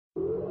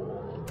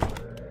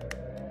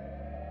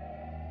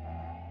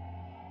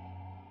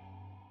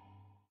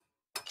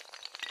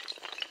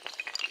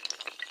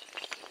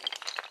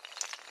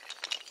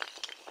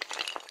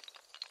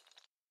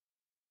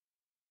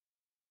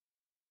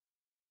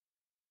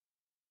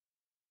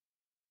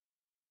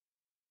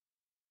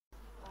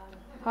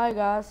Hi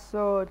guys,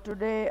 so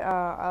today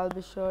I'll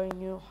be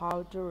showing you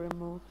how to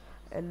remove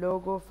a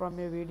logo from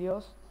your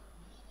videos.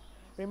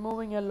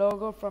 Removing a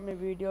logo from your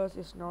videos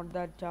is not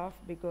that tough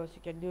because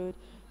you can do it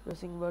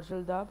using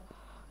Virtual Dub.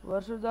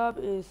 Virtual Dub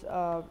is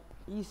a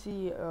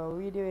easy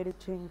video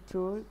editing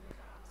tool.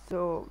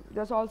 So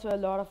there's also a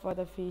lot of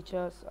other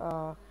features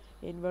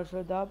in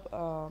Virtual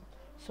Dub.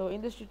 So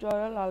in this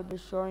tutorial I'll be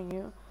showing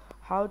you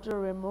how to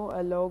remove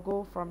a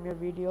logo from your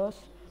videos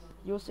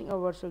using a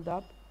Virtual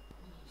Dub.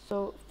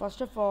 So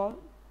first of all,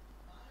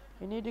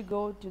 you need to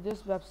go to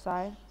this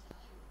website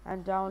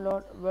and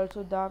download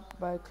virtual dub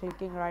by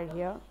clicking right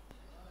here.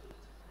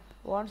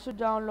 Once you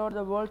download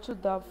the virtual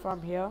dub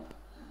from here,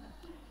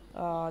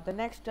 the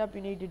next step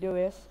you need to do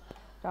is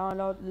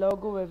download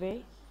logo away.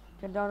 You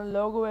can download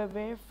logo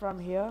away from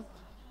here,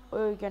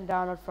 or you can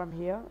download from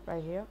here,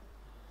 right here.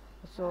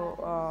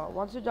 So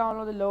once you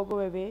download the logo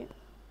away,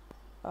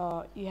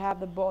 you have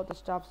both the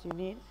stuffs you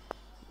need.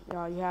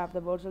 You have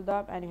the virtual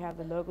dub and you have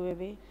the logo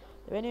away.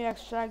 When you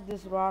extract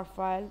this raw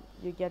file,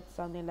 you get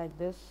something like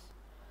this.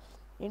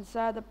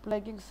 Inside the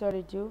plugin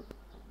 32,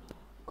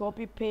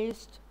 copy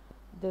paste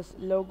this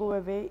logo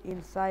away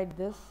inside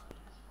this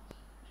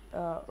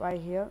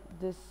right here.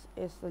 This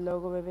is the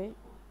logo away.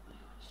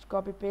 Just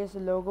copy paste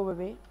the logo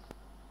away.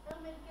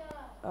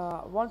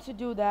 Once you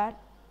do that,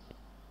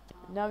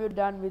 now you're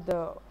done with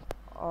the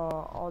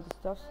all the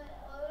stuff.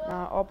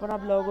 Now open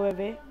up logo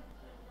away,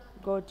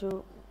 go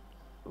to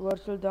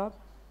virtual dub,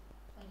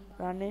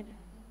 run it,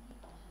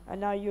 and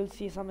now you'll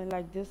see something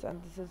like this,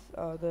 and this is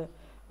the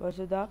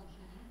virtual dub.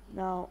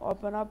 Now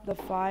open up the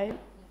file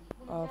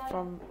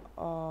from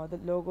the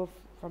logo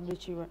from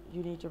which you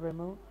need to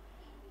remove.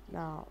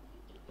 Now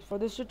for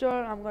this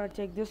tutorial I'm going to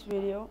take this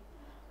video.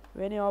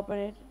 When you open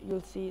it,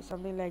 you'll see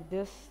something like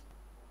this,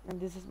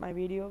 and this is my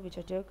video which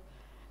I took.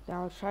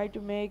 Now try to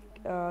make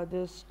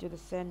this to the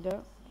center.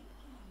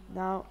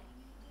 Now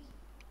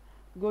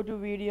go to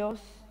videos,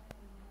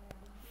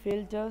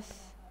 filters,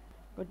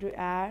 go to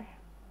add.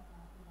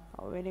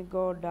 When you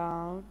go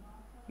down,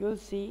 you'll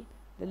see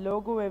the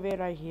logo away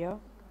right here.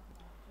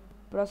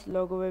 Press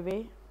logo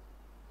away,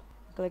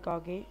 click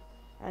OK,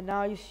 and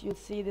now you'll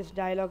see this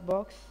dialog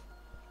box.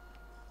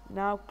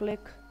 Now click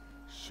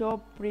show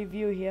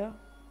preview here.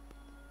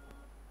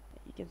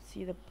 You can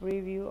see the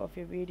preview of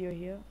your video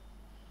here.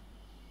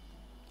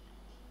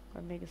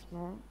 I'll make it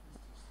small.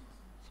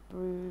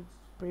 It's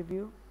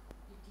preview.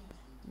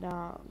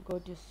 Now go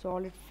to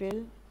solid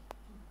fill.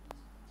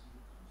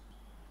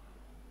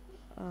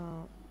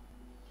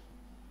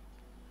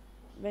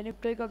 When you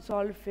click on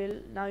solid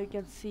fill, now you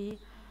can see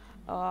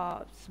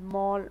a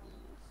small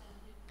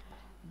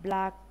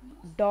black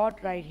dot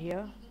right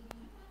here.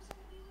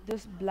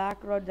 This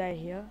black dot right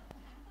here,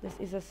 this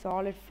is a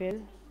solid fill.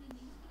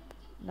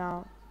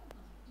 Now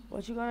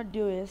what you're gonna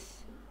do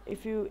is,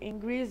 if you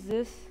increase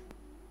this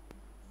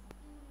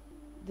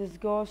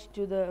goes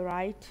to the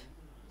right.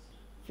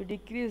 If you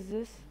decrease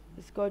this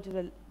goes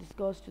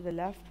to the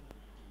left.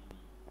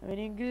 And when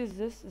you increase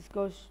this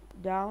goes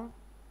down,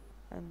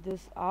 and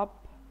this up.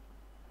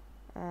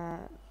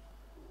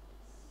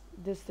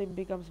 This thing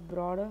becomes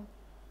broader,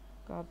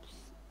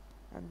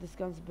 and this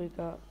comes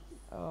bigger,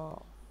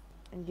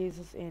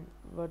 engages in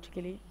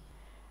vertically.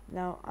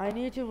 Now I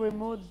need to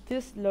remove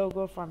this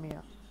logo from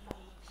here,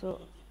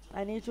 so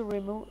I need to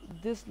remove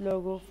this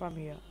logo from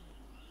here.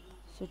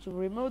 So to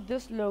remove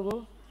this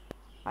logo,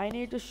 I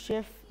need to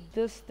shift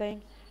this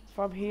thing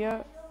from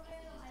here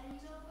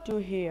to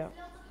here.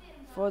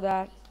 For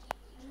that,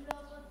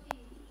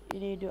 you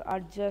need to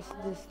adjust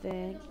this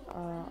thing.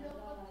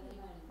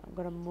 I'm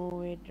gonna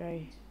move it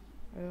right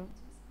here.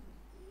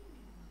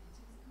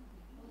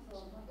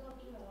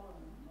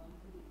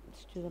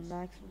 It's to the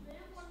maximum.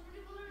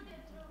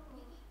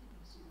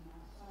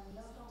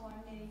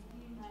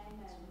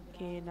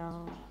 Okay,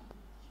 now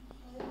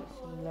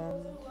some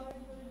length.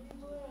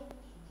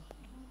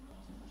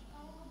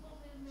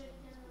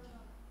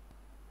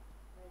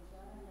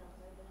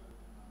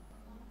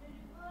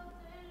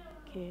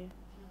 Okay,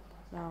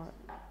 now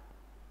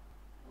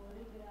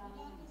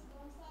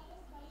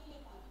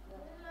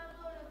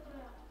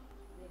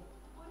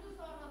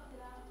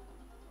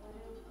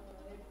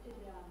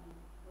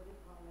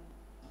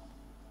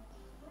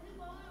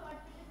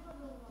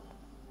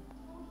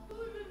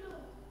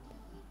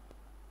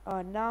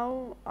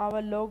now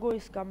our logo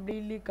is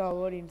completely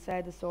covered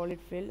inside the solid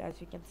fill, as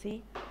you can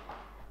see.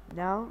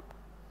 Now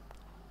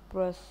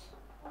press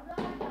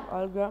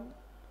Algram,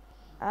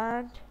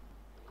 and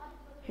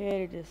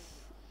here it is.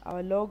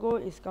 Our logo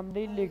is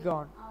completely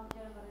gone.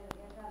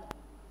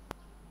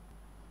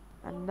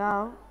 And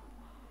now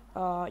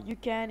you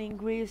can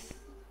increase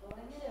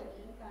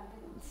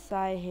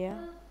size here.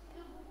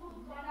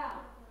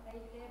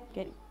 You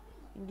can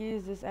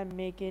increase this and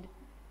make it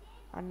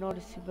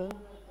unnoticeable.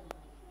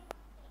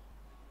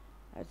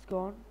 It's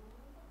gone.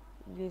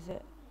 Increase the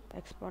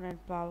exponent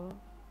power.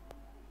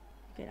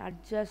 You can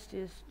adjust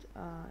it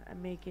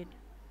and make it.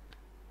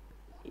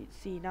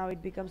 See, now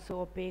it becomes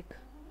so opaque.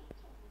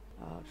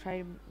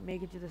 Try to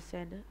make it to the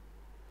center.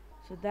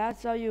 So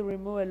that's how you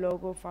remove a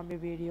logo from your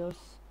videos.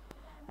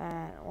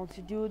 And once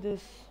you do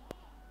this,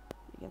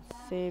 you can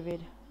save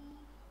it.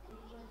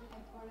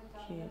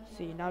 Okay,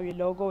 see, now your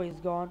logo is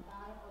gone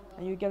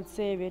and you can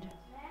save it.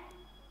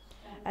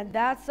 And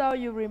that's how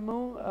you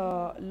remove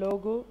a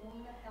logo.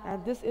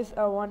 And this is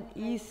a one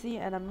easy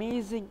and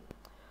amazing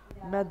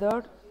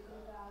method.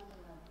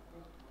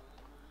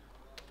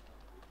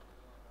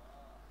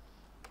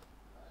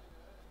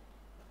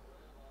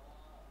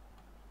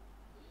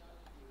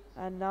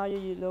 And now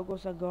your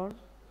logos are gone.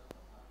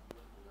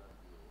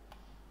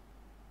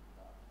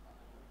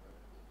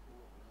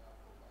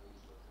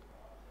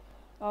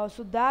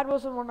 So that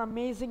was one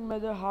amazing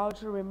method how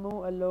to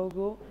remove a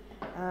logo,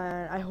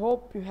 and I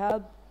hope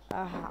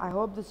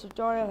this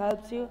tutorial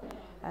helps you,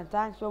 and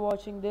thanks for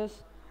watching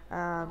this.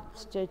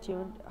 Stay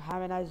tuned.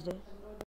 Have a nice day.